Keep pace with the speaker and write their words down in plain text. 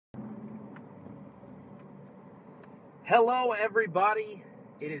Hello, everybody.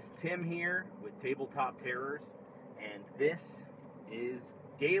 It is Tim here with Tabletop Terrors, and this is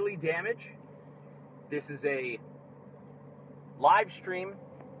Daily Damage. This is a live stream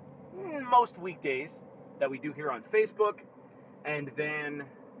most weekdays that we do here on Facebook, and then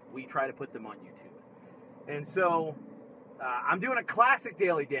we try to put them on YouTube. And so I'm doing a classic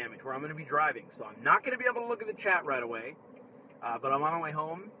Daily Damage where I'm going to be driving, so I'm not going to be able to look at the chat right away, but I'm on my way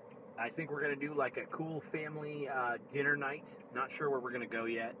home. I think we're going to do like a cool family dinner night. Not sure where we're going to go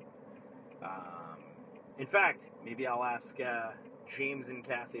yet. In fact, maybe I'll ask James and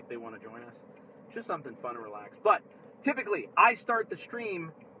Cassie if they want to join us. Just something fun and relaxed. But typically, I start the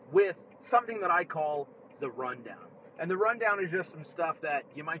stream with something that I call the rundown. And the rundown is just some stuff that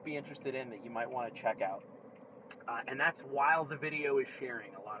you might be interested in that you might want to check out. And that's while the video is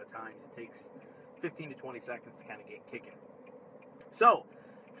sharing. A lot of times it takes 15 to 20 seconds to kind of get kicking. So,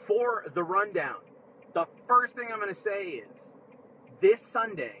 for the rundown, the first thing I'm going to say is this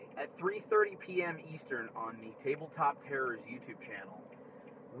Sunday at 3:30 p.m. Eastern on the Tabletop Terrors YouTube channel,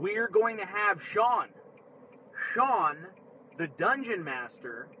 we're going to have Sean, the Dungeon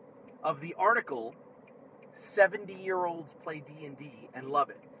Master of the article 70-Year-Olds Play D&D and Love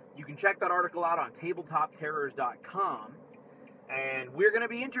It. You can check that article out on tabletopterrors.com, and we're going to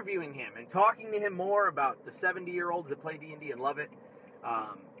be interviewing him and talking to him more about the 70-year-olds that play D&D and love it.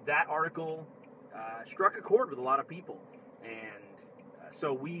 That article struck a chord with a lot of people, and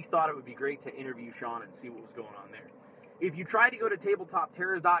so we thought it would be great to interview Sean and see what was going on there. If you tried to go to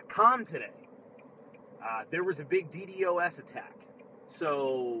tabletopterrors.com today, there was a big DDoS attack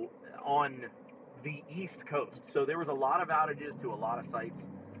on the East Coast. So there was a lot of outages to a lot of sites.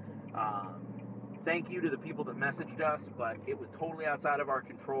 Thank you to the people that messaged us, but it was totally outside of our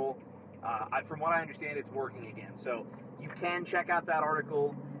control. From what I understand, it's working again. So you can check out that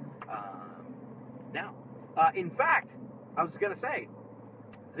article now. In fact, I was going to say,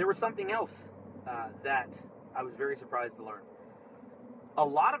 there was something else that I was very surprised to learn. A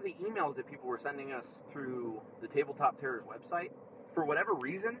lot of the emails that people were sending us through the Tabletop Terrors website, for whatever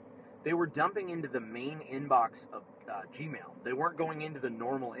reason, they were dumping into the main inbox of Gmail. They weren't going into the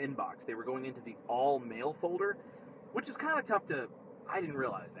normal inbox. They were going into the all mail folder, which is kind of tough to... I didn't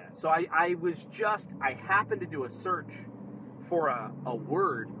realize that. So I happened to do a search for a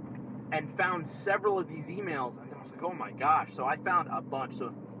word and found several of these emails, and I was like, oh my gosh. So I found a bunch.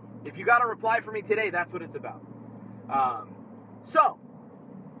 So if you got a reply for me today, that's what it's about. So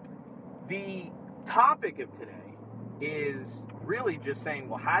the topic of today is really just saying,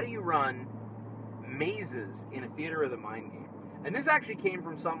 well, how do you run mazes in a theater of the mind game? And this actually came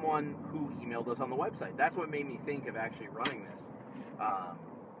from someone who emailed us on the website. That's what made me think of actually running this.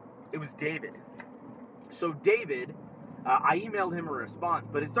 It was David. So David, I emailed him a response,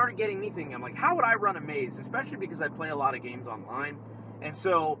 but it started getting me thinking. I'm like, how would I run a maze? Especially because I play a lot of games online. And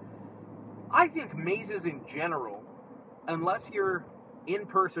so I think mazes in general, unless you're in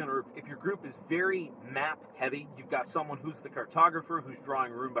person or if your group is very map heavy, you've got someone who's the cartographer who's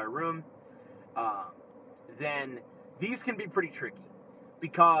drawing room by room, then these can be pretty tricky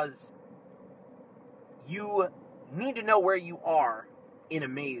because you need to know where you are in a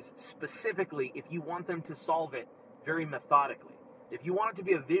maze, specifically if you want them to solve it very methodically. If you want it to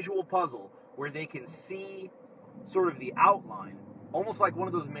be a visual puzzle where they can see sort of the outline, almost like one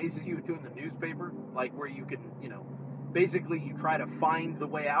of those mazes you would do in the newspaper, like where you can, basically you try to find the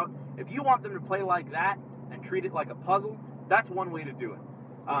way out. If you want them to play like that and treat it like a puzzle, that's one way to do it.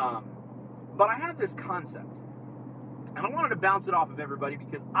 But I have this concept, and I wanted to bounce it off of everybody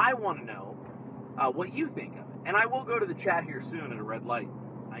because I want to know what you think of it. And I will go to the chat here soon at a red light.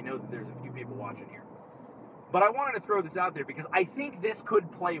 I know that there's a few people watching here. But I wanted to throw this out there because I think this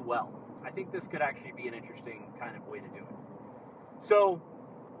could play well. I think this could actually be an interesting kind of way to do it. So,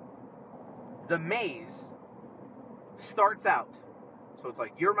 the maze starts out. So it's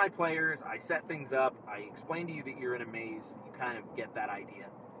like, you're my players, I set things up, I explain to you that you're in a maze, you kind of get that idea.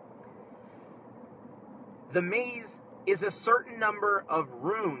 The maze is a certain number of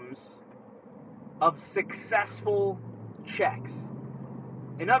rooms of successful checks.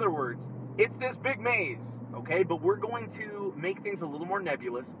 In other words, it's this big maze, okay? But we're going to make things a little more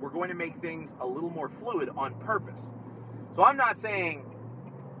nebulous. We're going to make things a little more fluid on purpose. So I'm not saying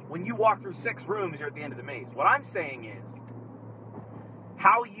when you walk through 6 rooms, you're at the end of the maze. What I'm saying is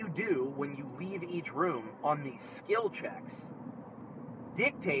how you do when you leave each room on these skill checks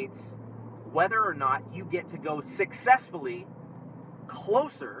dictates whether or not you get to go successfully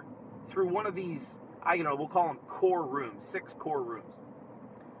closer through one of these, we'll call them core rooms, 6 core rooms.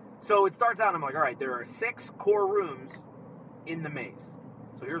 So it starts out, I'm like, all right, there are 6 core rooms in the maze.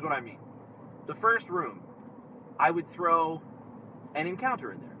 So here's what I mean. The first room, I would throw an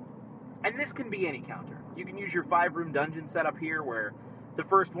encounter in there. And this can be any encounter. You can use your 5-room dungeon setup here where the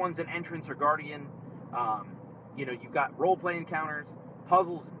first one's an entrance or guardian. You've got role-play encounters,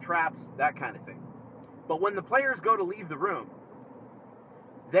 puzzles and traps, that kind of thing. But when the players go to leave the room,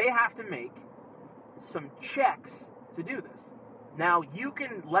 they have to make some checks to do this. Now, you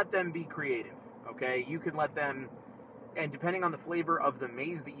can let them be creative, okay? You can let them, and depending on the flavor of the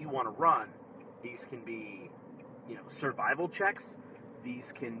maze that you want to run, these can be, survival checks.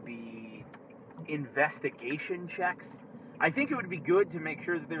 These can be investigation checks. I think it would be good to make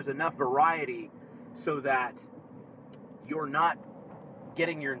sure that there's enough variety so that you're not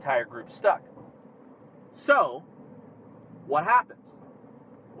getting your entire group stuck. So, what happens?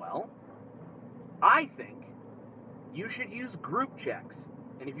 Well, I think you should use group checks.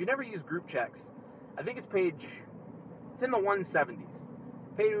 And if you never use group checks, I think it's in the 170s.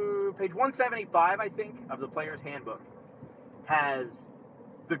 Page 175, I think, of the player's handbook has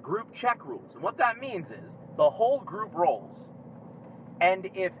the group check rules. And what that means is the whole group rolls, and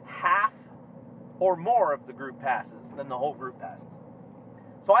if half or more of the group passes, then the whole group passes.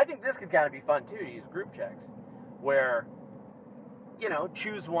 So I think this could kind of be fun too, to use group checks, where,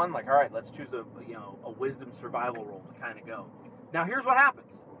 choose one, like, all right, let's choose a wisdom survival roll to kind of go. Now here's what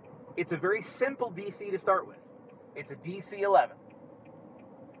happens. It's a very simple DC to start with. It's a DC 11.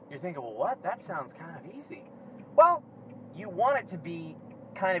 You're thinking, well, what? That sounds kind of easy. Well, you want it to be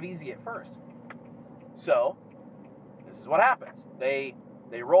kind of easy at first. So, this is what happens. They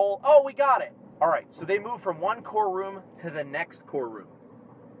roll, oh, we got it. All right, so they move from one core room to the next core room.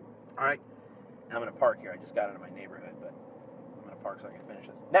 All right, and I'm going to park here. I just got into my neighborhood, but I'm going to park so I can finish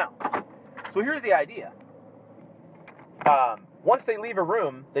this. Now, so here's the idea. Once they leave a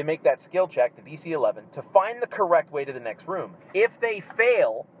room, they make that skill check, the DC 11, to find the correct way to the next room. If they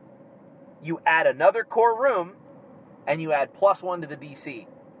fail, you add another core room, and you add +1 to the DC.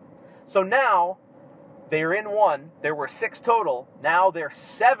 So now, they're in one, there were 6 total, now they're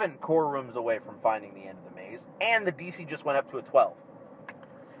 7 core rooms away from finding the end of the maze, and the DC just went up to a 12.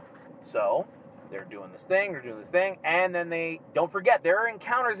 So, they're doing this thing, and then don't forget, there are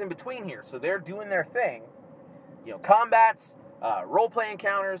encounters in between here, so they're doing their thing. Combats, role-play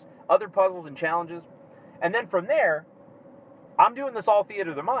encounters, other puzzles and challenges. And then from there, I'm doing this all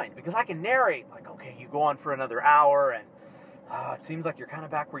theater of the mind, because I can narrate, like, okay, you go on for another hour, and it seems like you're kind of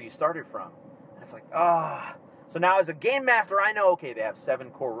back where you started from. And it's like, So now as a game master, I know, okay, they have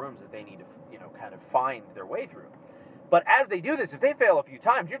 7 core rooms that they need to, kind of find their way through. But as they do this, if they fail a few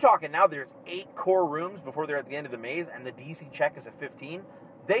times, you're talking now there's 8 core rooms before they're at the end of the maze, and the DC check is a 15.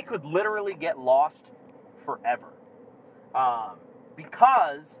 They could literally get lost forever.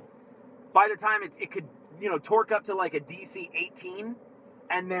 Because by the time it could, torque up to like a DC 18,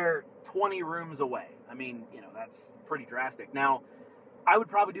 and they're 20 rooms away. I mean, that's pretty drastic. Now, I would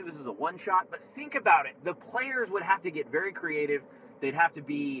probably do this as a one-shot, but think about it. The players would have to get very creative. They'd have to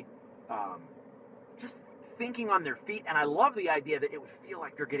be just thinking on their feet, and I love the idea that it would feel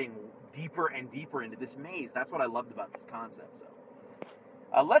like they're getting deeper and deeper into this maze. That's what I loved about this concept.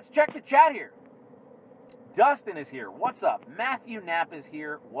 So, let's check the chat here. Dustin is here. What's up? Matthew Knapp is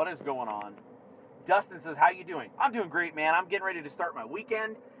here. What is going on? Dustin says, how you doing? I'm doing great, man. I'm getting ready to start my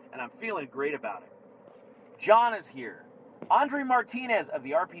weekend, and I'm feeling great about it. John is here. Andre Martinez of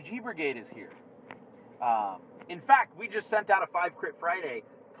the RPG Brigade is here. In fact, we just sent out a 5 Crit Friday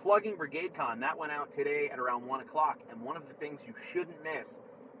plugging BrigadeCon. That went out today at around 1 o'clock, and one of the things you shouldn't miss,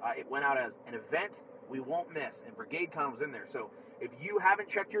 it went out as an event we won't miss, and BrigadeCon was in there. So if you haven't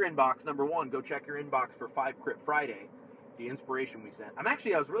checked your inbox, number one, go check your inbox for 5 Crit Friday, the inspiration we sent.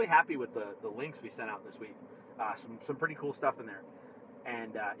 I was really happy with the links we sent out this week. Some pretty cool stuff in there.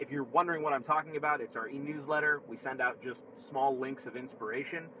 And if you're wondering what I'm talking about, it's our eNewsletter. We send out just small links of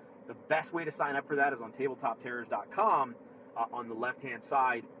inspiration. The best way to sign up for that is on tabletopterrors.com on the left-hand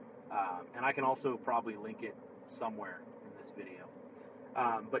side. And I can also probably link it somewhere in this video.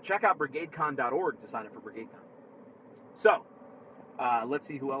 But check out brigadecon.org to sign up for BrigadeCon. So, let's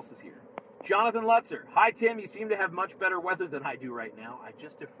see who else is here. Jonathan Lutzer. Hi, Tim. You seem to have much better weather than I do right now. I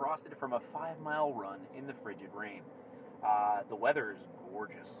just defrosted from a 5-mile run in the frigid rain. The weather is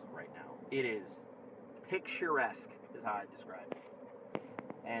gorgeous right now. It is picturesque, is how I describe it.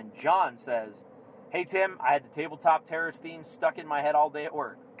 And John says, hey, Tim, I had the Tabletop Terrors theme stuck in my head all day at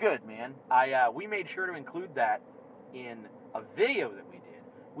work. Good, man. We made sure to include that in a video that we did.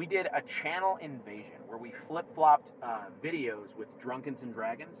 We did a channel invasion where we flip-flopped videos with Drunkens and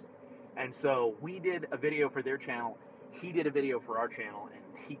Dragons. And so we did a video for their channel. He did a video for our channel, and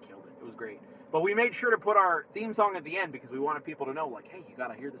he killed it. It was great. But we made sure to put our theme song at the end because we wanted people to know, like, hey, you got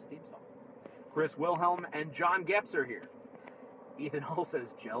to hear this theme song. Chris Wilhelm and John Getz are here. Ethan Hull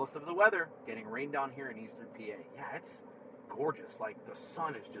says, jealous of the weather. Getting rain down here in eastern PA. Yeah, it's gorgeous. Like, the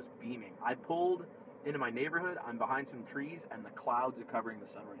sun is just beaming. I pulled into my neighborhood. I'm behind some trees, and the clouds are covering the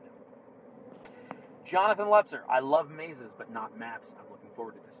sun right now. Jonathan Lutzer, I love mazes, but not maps. I'm looking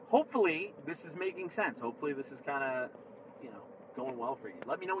forward to this. Hopefully, this is making sense. Hopefully, this is kind of, going well for you.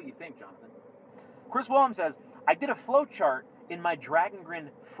 Let me know what you think, Jonathan. Chris Williams says, I did a flow chart in my Dragon Grin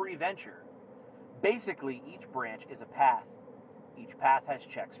free venture. Basically, each branch is a path. Each path has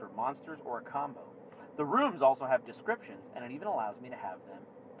checks for monsters or a combo. The rooms also have descriptions, and it even allows me to have them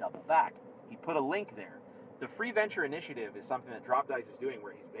double back. He put a link there. The free venture initiative is something that Drop Dice is doing,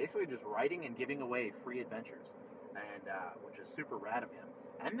 where he's basically just writing and giving away free adventures, and which is super rad of him.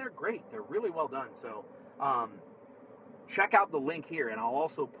 And they're great. They're really well done. So check out the link here, and I'll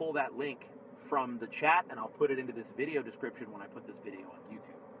also pull that link from the chat, and I'll put it into this video description when I put this video on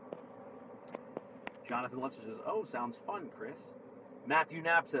YouTube. Jonathan Lutzer says, oh, sounds fun, Chris. Matthew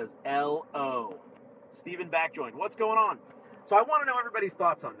Knapp says, L-O. Stephen Backjoined, what's going on? So I want to know everybody's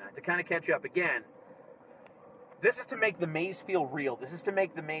thoughts on that, to kind of catch up. Again, this is to make the maze feel real. This is to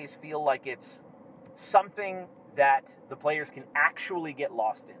make the maze feel like it's something that the players can actually get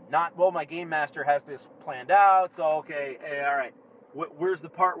lost in. Not, well, my game master has this planned out, so okay, hey, all right. Where's the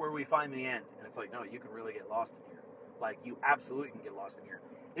part where we find the end? And it's like, no, you can really get lost in here. Like, you absolutely can get lost in here.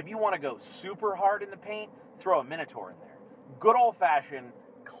 If you want to go super hard in the paint, throw a Minotaur in there. Good old-fashioned,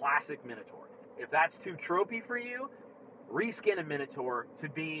 classic Minotaur. If that's too tropey for you, reskin a Minotaur to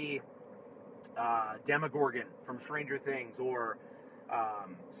be Demogorgon from Stranger Things, or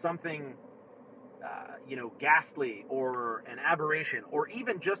something, ghastly, or an aberration, or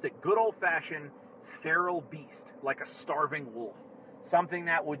even just a good old-fashioned feral beast, like a starving wolf. Something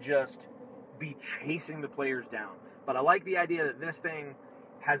that would just be chasing the players down. But I like the idea that this thing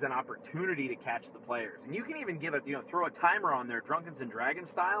has an opportunity to catch the players. And you can even give it, throw a timer on there, Drunken and Dragons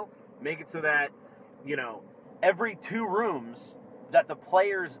style, make it so that, every 2 rooms that the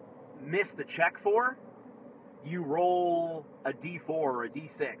players miss the check for, you roll a D4 or a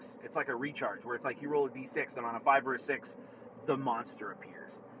D6. It's like a recharge, where it's like you roll a D6, and on a 5 or a 6, the monster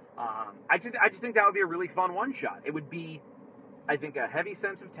appears. I just think that would be a really fun one-shot. It would be, I think, a heavy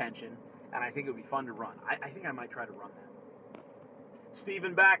sense of tension, and I think it would be fun to run. I think I might try to run that.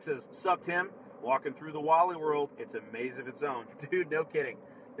 Stephen Back says, sup, Tim? Walking through the Wally world, it's a maze of its own. Dude, no kidding.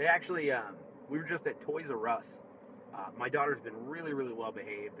 They actually, we were just at Toys R Us. My daughter's been really, really well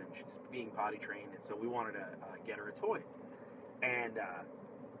behaved, and she's being potty trained, and so we wanted to get her a toy. And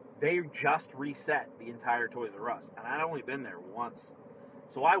they just reset the entire Toys R Us, and I'd only been there once.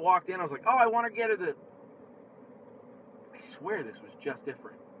 So I walked in, I was like, oh, I want to get her the... I swear this was just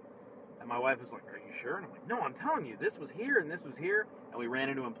different. And my wife was like, are you sure? And I'm like, no, I'm telling you, this was here and this was here. And we ran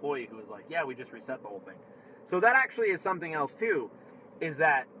into an employee who was like, yeah, we just reset the whole thing. So that actually is something else too, is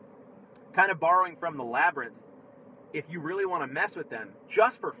that kind of borrowing from the Labyrinth, if you really want to mess with them,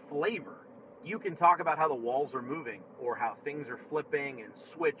 just for flavor, you can talk about how the walls are moving or how things are flipping and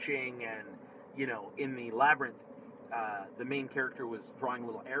switching. And, in the Labyrinth, the main character was drawing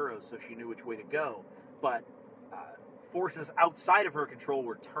little arrows so she knew which way to go. But forces outside of her control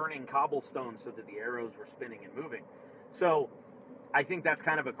were turning cobblestones so that the arrows were spinning and moving. So I think that's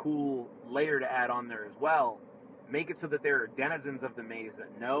kind of a cool layer to add on there as well. Make it so that there are denizens of the maze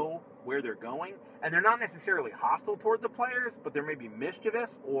that know where they're going, and they're not necessarily hostile toward the players, but they're maybe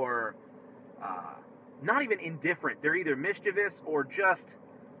mischievous or not even indifferent. They're either mischievous or just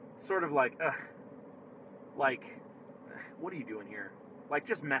sort of like, what are you doing here? Like,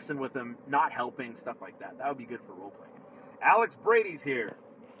 just messing with them, not helping, stuff like that. That would be good for role-playing. Alex Brady's here.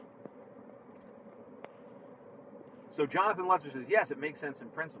 So Jonathan Lutzer says, yes, it makes sense in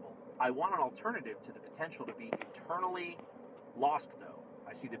principle. I want an alternative to the potential to be eternally lost, though.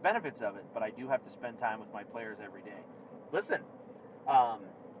 I see the benefits of it, but I do have to spend time with my players every day. Listen,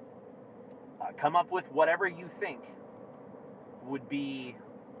 come up with whatever you think would be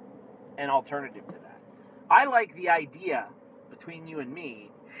an alternative to that. I like the idea, between you and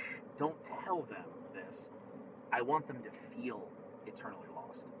me, don't tell them this. I want them to feel eternally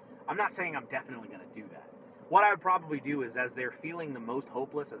lost. I'm not saying I'm definitely going to do that. What I would probably do is, as they're feeling the most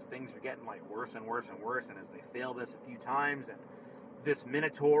hopeless, as things are getting like worse and worse and worse, and as they fail this a few times, and this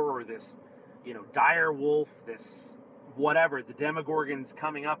Minotaur or this, dire wolf, this whatever, the Demogorgon's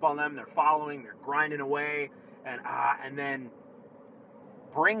coming up on them, they're following, they're grinding away, and then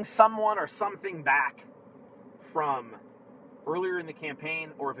bring someone or something back from earlier in the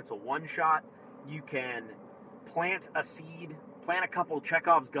campaign, or if it's a one-shot, you can plant a seed, plant a couple of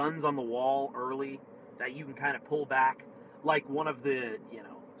Chekhov's guns on the wall early that you can kind of pull back, like one of the,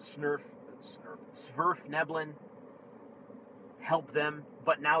 Snurf Sverfneblin, help them,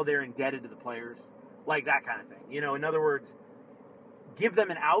 but now they're indebted to the players. Like that kind of thing. You know, in other words, give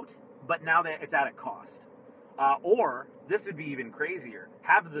them an out, but now that it's at a cost. Or, this would be even crazier,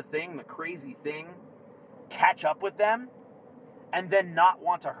 have the crazy thing, catch up with them, and then not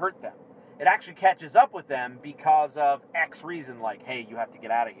want to hurt them. It actually catches up with them because of X reason, like, hey, you have to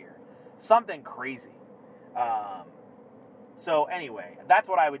get out of here. Something crazy. So anyway, that's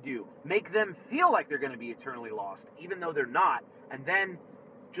what I would do. Make them feel like they're going to be eternally lost, even though they're not, and then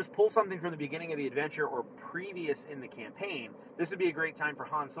just pull something from the beginning of the adventure or previous in the campaign. This would be a great time for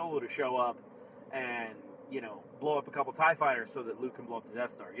Han Solo to show up and, you know, blow up a couple TIE fighters so that Luke can blow up the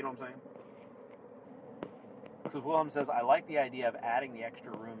Death Star. You know what I'm saying? Because Willem says, I like the idea of adding the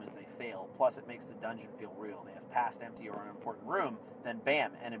extra room as they fail. Plus, it makes the dungeon feel real. They have passed empty or an important room, then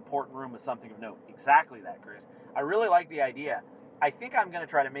bam, an important room with something of note. Exactly that, Chris. I really like the idea. I think I'm going to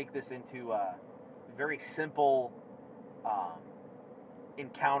try to make this into a very simple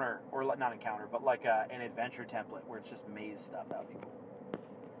encounter, or not encounter, but like an adventure template where it's just maze stuff. That would be cool.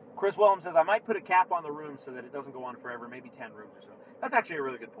 Chris Willem says, I might put a cap on the room so that it doesn't go on forever, maybe 10 rooms or so. That's actually a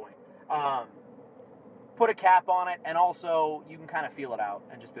really good point. Put a cap on it, and also you can kind of feel it out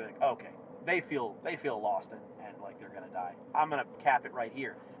and just be like, okay, they feel lost and like they're going to die. I'm going to cap it right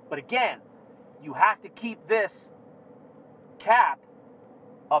here. But again, you have to keep this cap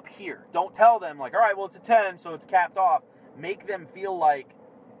up here. Don't tell them like, all right, well, it's a 10, so it's capped off. Make them feel like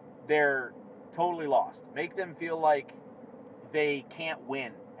they're totally lost. Make them feel like they can't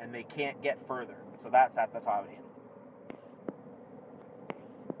win and they can't get further. So that's how I would handle it.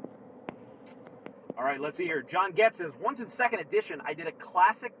 All right, let's see here. John Getz says, once in 2nd edition, I did a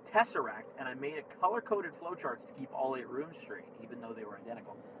classic Tesseract, and I made a color-coded flowcharts to keep all 8 rooms straight, even though they were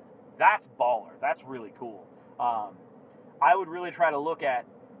identical. That's baller. That's really cool. I would really try to look at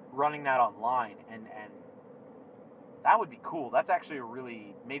running that online, and that would be cool. That's actually a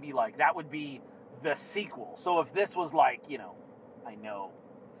really, maybe like, that would be the sequel. So if this was like, you know, I know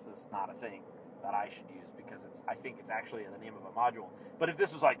this is not a thing that I should use because I think it's actually the name of a module. But if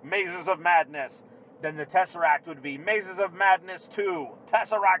this was like Mazes of Madness, then the Tesseract would be Mazes of Madness 2,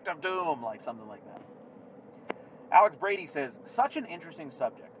 Tesseract of Doom, like something like that. Alex Brady says, such an interesting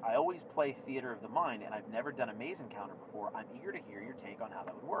subject. I always play Theater of the Mind, and I've never done a maze encounter before. I'm eager to hear your take on how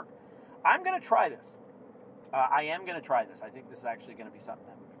that would work. I'm going to try this. I am going to try this. I think this is actually going to be something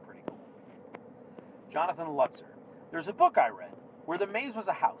that would be pretty cool. Jonathan Lutzer. There's a book I read where the maze was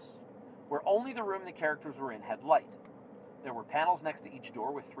a house, where only the room the characters were in had light. There were panels next to each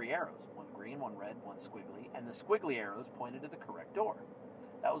door with 3 arrows, one green, one red, one squiggly, and the squiggly arrows pointed to the correct door.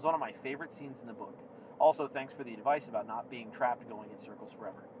 That was one of my favorite scenes in the book. Also, thanks for the advice about not being trapped going in circles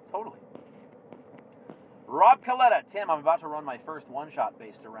forever. Totally. Rob Coletta. Tim, I'm about to run my first one-shot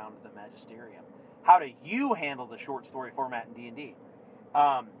based around the Magisterium. How do you handle the short story format in D&D?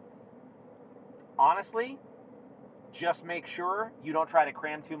 Honestly, just make sure you don't try to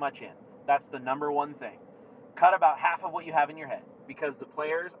cram too much in. That's the number one thing. Cut about half of what you have in your head, because the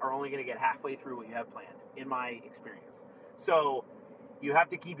players are only going to get halfway through what you have planned, in my experience. So you have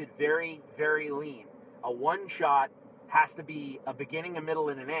to keep it very, very lean. A one-shot has to be a beginning, a middle,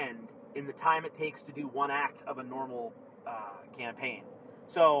 and an end in the time it takes to do one act of a normal campaign.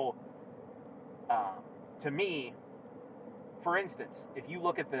 So, to me, for instance, if you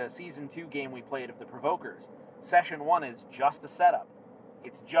look at the Season 2 game we played of the Provokers, Session 1 is just a setup.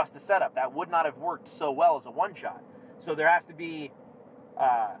 It's just a setup. That would not have worked so well as a one-shot. So there has to be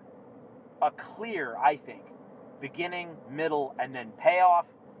a clear, I think, beginning, middle, and then payoff,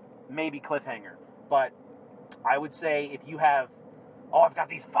 maybe cliffhanger. But I would say if you have, I've got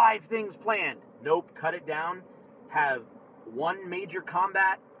these 5 things planned. Nope, cut it down. Have one major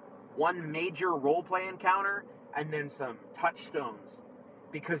combat, one major roleplay encounter, and then some touchstones.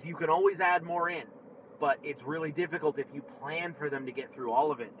 Because you can always add more in. But it's really difficult if you plan for them to get through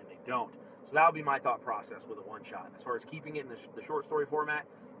all of it and they don't. So that would be my thought process with a one-shot. As far as keeping it in the short story format.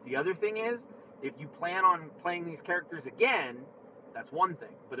 The other thing is, if you plan on playing these characters again, that's one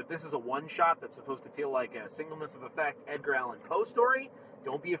thing. But if this is a one-shot that's supposed to feel like a singleness of effect Edgar Allan Poe story,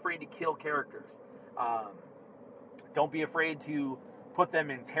 don't be afraid to kill characters. Don't be afraid to put them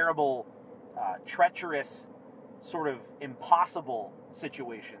in terrible, treacherous, sort of impossible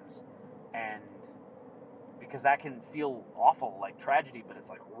situations. And because that can feel awful, like tragedy, but it's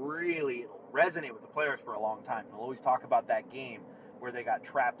like really resonate with the players for a long time. They'll always talk about that game where they got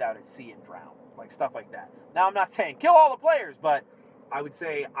trapped out at sea and drowned, like stuff like that. Now, I'm not saying kill all the players, but I would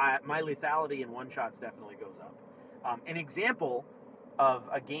say my lethality in one-shots definitely goes up. An example of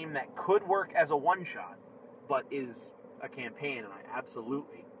a game that could work as a one-shot, but is a campaign, and I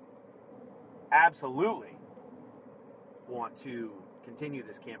absolutely absolutely want to continue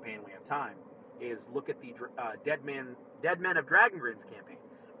this campaign, we have time, is look at the Dead Men of Dragongrin's campaign.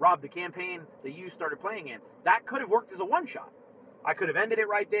 Rob, the campaign that you started playing in, that could have worked as a one-shot. I could have ended it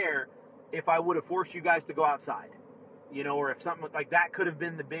right there if I would have forced you guys to go outside. You know, or if something like that could have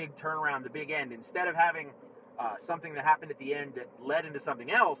been the big turnaround, the big end. Instead of having something that happened at the end that led into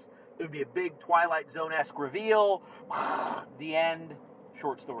something else, it would be a big Twilight Zone-esque reveal, the end,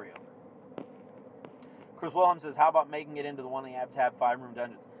 short story over. Chris Wilhelm says, how about making it into the one that you have to have 5-room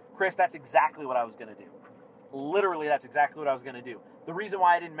dungeons? Chris, that's exactly what I was going to do. Literally, that's exactly what I was going to do. The reason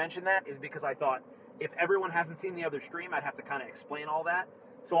why I didn't mention that is because I thought if everyone hasn't seen the other stream, I'd have to kind of explain all that.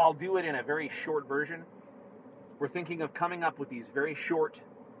 So I'll do it in a very short version. We're thinking of coming up with these very short,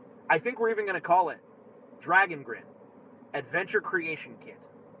 I think we're even going to call it Dragon Grin Adventure Creation Kit.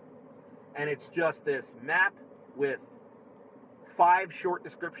 And it's just this map with 5 short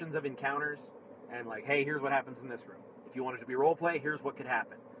descriptions of encounters and like, hey, here's what happens in this room. If you want it to be role play, here's what could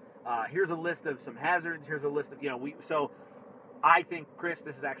happen. Here's a list of some hazards. Here's a list of, so I think, Chris,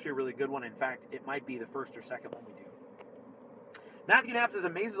 this is actually a really good one. In fact, it might be the first or second one we do. Matthew Knapp says, a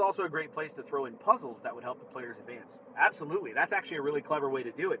maze is also a great place to throw in puzzles that would help the players advance. Absolutely. That's actually a really clever way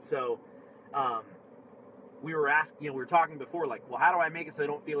to do it. So, we were talking before, like, well, how do I make it so they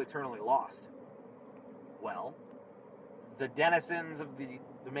don't feel eternally lost? Well, the denizens of the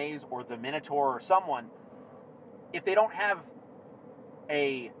maze or the Minotaur or someone, if they don't have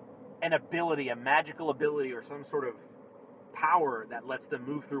an ability, a magical ability or some sort of power that lets them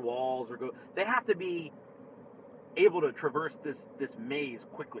move through walls or go, they have to be able to traverse this maze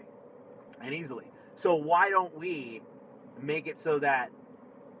quickly and easily. So why don't we make it so that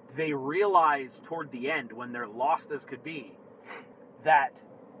they realize toward the end, when they're lost as could be, that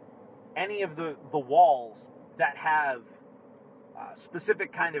any of the walls that have a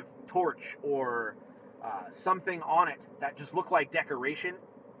specific kind of torch or something on it that just look like decoration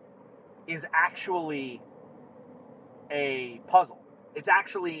is actually a puzzle. It's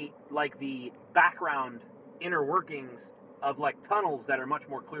actually like the background inner workings of like tunnels that are much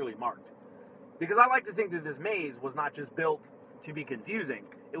more clearly marked. Because I like to think that this maze was not just built to be confusing,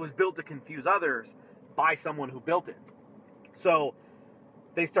 it was built to confuse others by someone who built it. So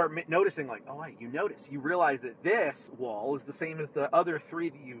they start noticing, like, oh, wait, you realize that this wall is the same as the other 3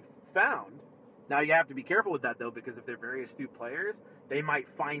 that you've found. Now you have to be careful with that though, because if they're very astute players, they might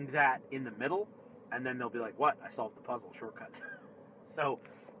find that in the middle, and then they'll be like, what? I solved the puzzle, shortcut. So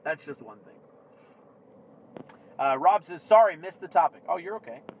that's just one thing. Rob says, sorry, missed the topic. Oh, you're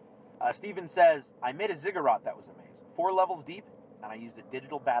okay. Steven says, I made a ziggurat that was a maze, 4 levels deep, and I used a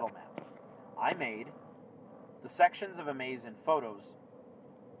digital battle map. I made the sections of a maze in photos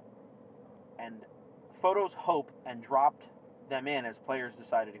hope and dropped them in as players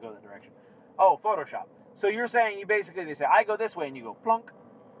decided to go that direction. Oh, Photoshop. So you're saying they say, I go this way, and you go plunk.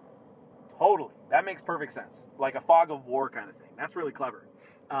 Totally. That makes perfect sense. Like a fog of war kind of thing. That's really clever.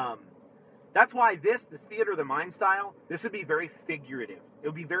 That's why this theater of the mind style, this would be very figurative. It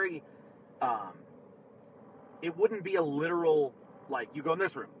would be very, it wouldn't be a literal, like, you go in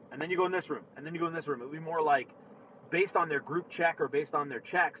this room, and then you go in this room, and then you go in this room. It would be more like, based on their group check or based on their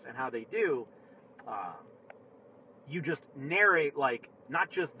checks and how they do, you just narrate, like, not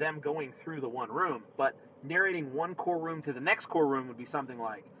just them going through the one room, but narrating one core room to the next core room would be something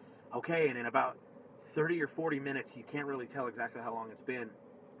like, okay, and in about 30 or 40 minutes, you can't really tell exactly how long it's been,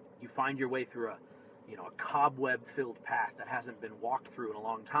 you find your way through a cobweb-filled path that hasn't been walked through in a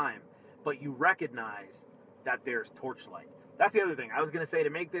long time, but you recognize that there's torchlight. That's the other thing. I was going to say, to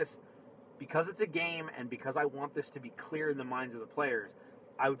make this, because it's a game and because I want this to be clear in the minds of the players,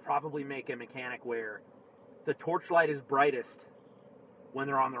 I would probably make a mechanic where the torchlight is brightest when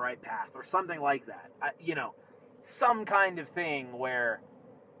they're on the right path or something like that. Some kind of thing where,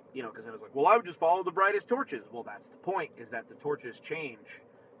 because I was like, well, I would just follow the brightest torches. Well, that's the point, is that the torches change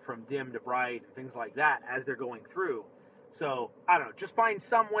from dim to bright and things like that as they're going through. So, I don't know, just find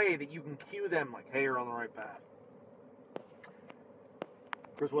some way that you can cue them, like, hey, you're on the right path.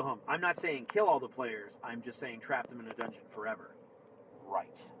 Chris Wilhelm, I'm not saying kill all the players, I'm just saying trap them in a dungeon forever.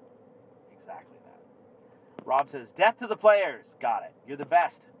 Right. Exactly that. Rob says, death to the players. Got it. You're the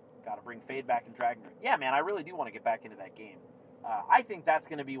best. Got to bring Fade back in Dragon Grin. Yeah, man, I really do want to get back into that game. I think that's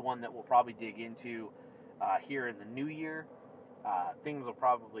going to be one that we'll probably dig into here in the new year. Things will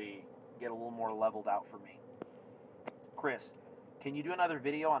probably get a little more leveled out for me. Chris, can you do another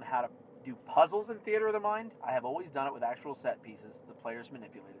video on how to do puzzles in Theater of the Mind? I have always done it with actual set pieces the players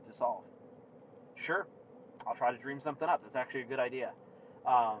manipulated to solve. Sure. I'll try to dream something up. That's actually a good idea.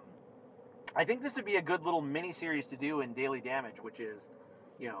 I think this would be a good little mini-series to do in Daily Damage, which is,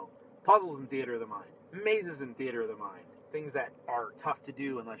 Puzzles in theater of the mind. Mazes in theater of the mind. Things that are tough to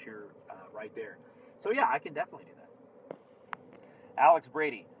do unless you're right there. So yeah, I can definitely do that. Alex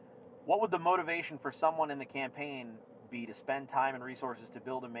Brady, what would the motivation for someone in the campaign be to spend time and resources to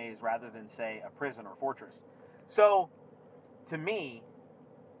build a maze rather than, say, a prison or fortress? So, to me,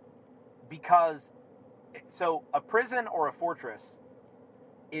 a prison or a fortress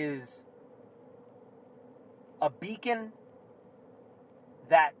is a beacon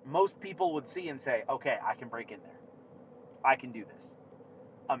that most people would see and say, okay, I can break in there. I can do this.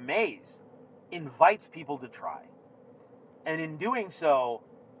 A maze invites people to try. And in doing so,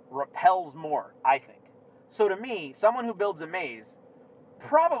 repels more, I think. So to me, someone who builds a maze,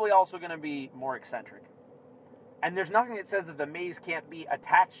 probably also going to be more eccentric. And there's nothing that says that the maze can't be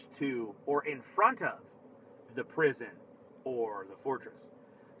attached to or in front of the prison or the fortress.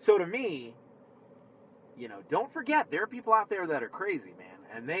 So to me, don't forget, there are people out there that are crazy, man.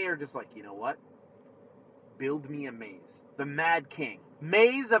 And they are just like, you know what? Build me a maze. The Mad King.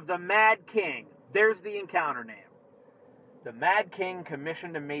 Maze of the Mad King. There's the encounter name. The Mad King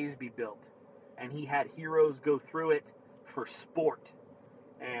commissioned a maze be built. And he had heroes go through it for sport.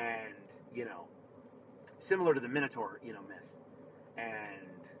 And, similar to the Minotaur, myth.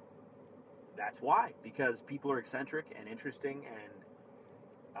 And that's why. Because people are eccentric and interesting. And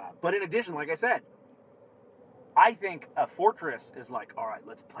but in addition, like I said, I think a fortress is like, all right,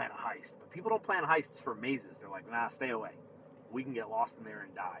 let's plan a heist. But people don't plan heists for mazes. They're like, nah, stay away. We can get lost in there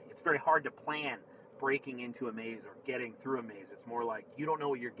and die. It's very hard to plan breaking into a maze or getting through a maze. It's more like you don't know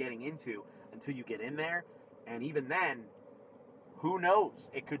what you're getting into until you get in there. And even then, who knows?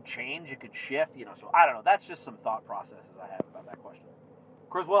 It could change. It could shift. So I don't know. That's just some thought processes I have about that question.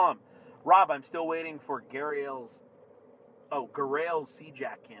 Chris Willem. Rob, I'm still waiting for Garael's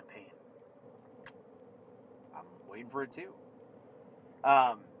Sea-Jack campaign. I'm waiting for it too.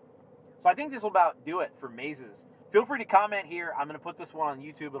 So I think this will about do it for mazes. Feel free to comment here. I'm going to put this one on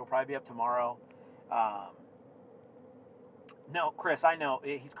YouTube. It'll probably be up tomorrow. No, Chris, I know.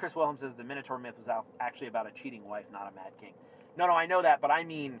 Chris Wilhelm says the Minotaur myth was actually about a cheating wife, not a mad king. No, I know that, but I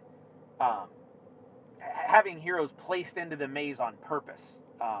mean having heroes placed into the maze on purpose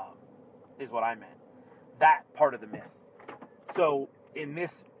is what I meant. That part of the myth. So in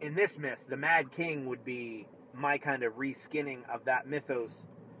this myth, the Mad King would be my kind of reskinning of that mythos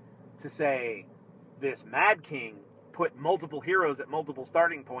to say this Mad King put multiple heroes at multiple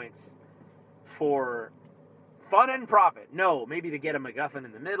starting points for fun and profit. No, maybe to get a MacGuffin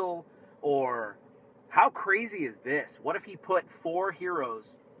in the middle, or how crazy is this? What if he put 4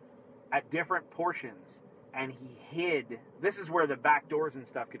 heroes at different portions and he hid, this is where the back doors and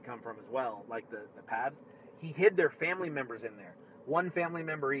stuff could come from as well, like the paths. He hid their family members in there, 1 family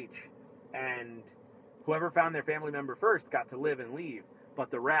member each, and whoever found their family member first got to live and leave,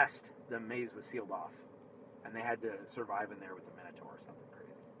 but the rest, the maze was sealed off, and they had to survive in there with the Minotaur or something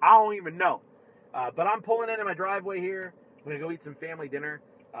crazy. I don't even know, but I'm pulling into my driveway here. I'm going to go eat some family dinner,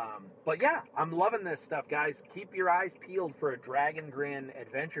 but yeah, I'm loving this stuff, guys. Keep your eyes peeled for a Dragon Grin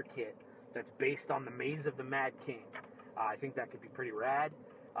adventure kit that's based on the Maze of the Mad King. I think that could be pretty rad.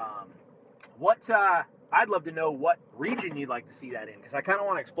 I'd love to know what region you'd like to see that in, because I kind of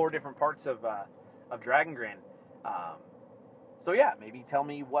want to explore different parts of Dragon Grin. So yeah, maybe tell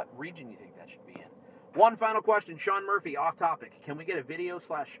me what region you think that should be in. One final question, Sean Murphy, off topic. Can we get a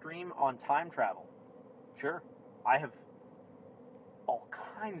video/stream on time travel? Sure. I have all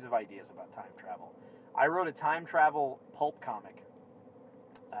kinds of ideas about time travel. I wrote a time travel pulp comic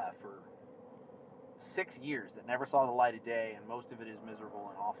for 6 years that never saw the light of day, and most of it is miserable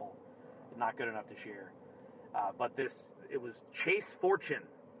and awful and not good enough to share. But it was Chase Fortune,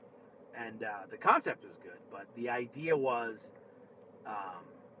 and the concept was good, but the idea was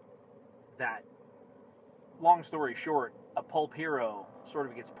that, long story short, a pulp hero sort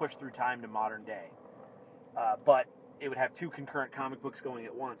of gets pushed through time to modern day. But it would have 2 concurrent comic books going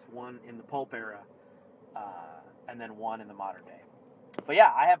at once, one in the pulp era and then one in the modern day. But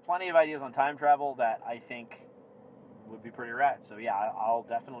yeah, I have plenty of ideas on time travel that I think would be pretty rad. So yeah, I'll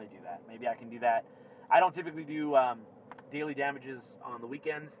definitely do that. Maybe I can do that. I don't typically do daily damages on the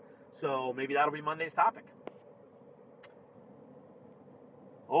weekends, so maybe that'll be Monday's topic.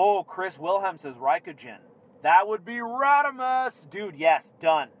 Oh, Chris Wilhelm says Raikkogen. That would be Radimus. Dude, yes,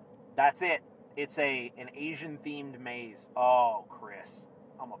 done. That's it. It's an Asian-themed maze. Oh, Chris.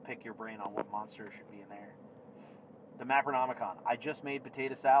 I'm going to pick your brain on what monster should be in there. The Macronomicon. I just made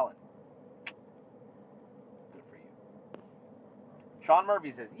potato salad. Good for you. Sean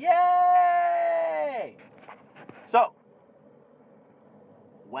Murphy says, yay! So,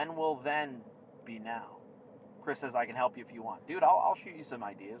 when will then be now? Chris says, I can help you if you want. Dude, I'll shoot you some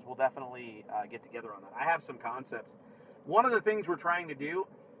ideas. We'll definitely get together on that. I have some concepts. One of the things we're trying to do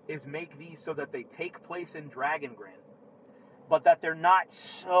is make these so that they take place in Dragongrin, but that they're not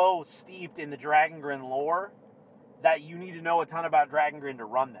so steeped in the Dragongrin lore that you need to know a ton about Dragongrin to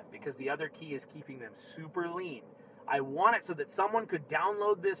run them, because the other key is keeping them super lean. I want it so that someone could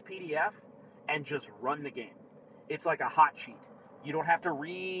download this PDF and just run the game. It's like a hot sheet. You don't have to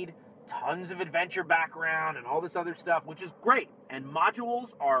read tons of adventure background and all this other stuff, which is great. And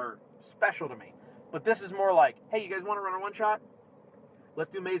modules are special to me. But this is more like, hey, you guys want to run a one-shot? Let's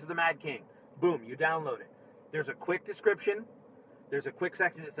do Maze of the Mad King. Boom, you download it. There's a quick description. There's a quick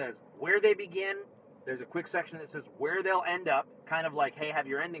section that says where they begin. There's a quick section that says where they'll end up, kind of like, hey, have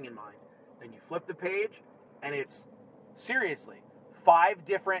your ending in mind. Then you flip the page, and it's, seriously, 5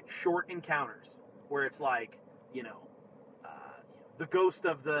 different short encounters where it's like, the ghost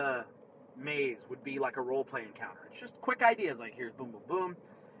of the maze would be like a role-play encounter. It's just quick ideas, like here's boom, boom, boom.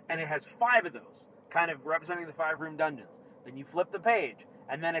 And it has 5 of those, kind of representing the 5-room dungeons. Then you flip the page,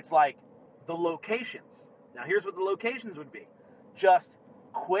 and then it's like the locations. Now, here's what the locations would be. Just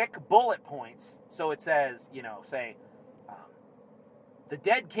quick bullet points. So it says, say, the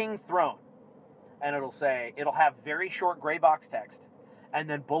Dead King's Throne. And it'll have very short gray box text, and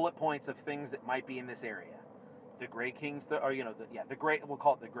then bullet points of things that might be in this area. The Grey King's, we'll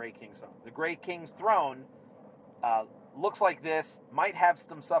call it the Grey King's Throne. The Grey King's Throne looks like this, might have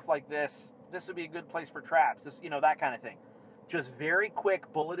some stuff like this. This would be a good place for traps, this, that kind of thing. Just very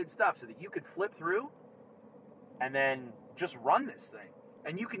quick bulleted stuff so that you could flip through and then just run this thing.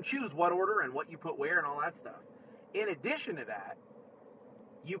 And you can choose what order and what you put where and all that stuff. In addition to that,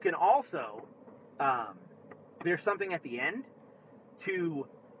 you can also, there's something at the end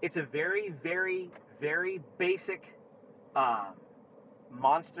it's a very, very, very basic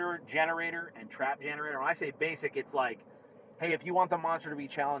monster generator and trap generator. When I say basic, it's like, hey, if you want the monster to be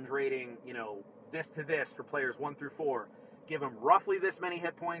challenge rating, this to this for players 1 through 4, give them roughly this many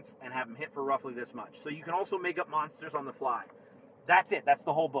hit points and have them hit for roughly this much. So you can also make up monsters on the fly. That's it. That's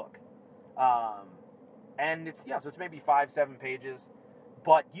the whole book. And so it's maybe 5-7 pages,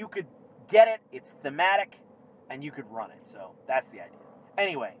 but you could get it. It's thematic, and you could run it. So that's the idea.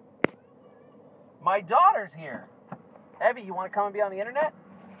 Anyway, my daughter's here. Evie, you want to come and be on the internet?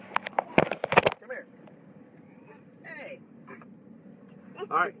 Come here. Hey.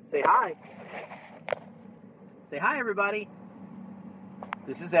 All right, say hi. Say hi, everybody.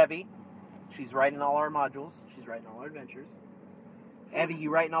 This is Evie. She's writing all our modules. She's writing all our adventures. Evie, you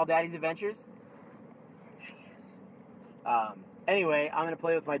writing all Daddy's adventures? She is. Anyway, I'm going to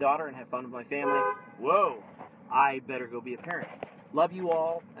play with my daughter and have fun with my family. Whoa. I better go be a parent. Love you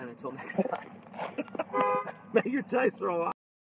all, and until next time. May your dice roll high.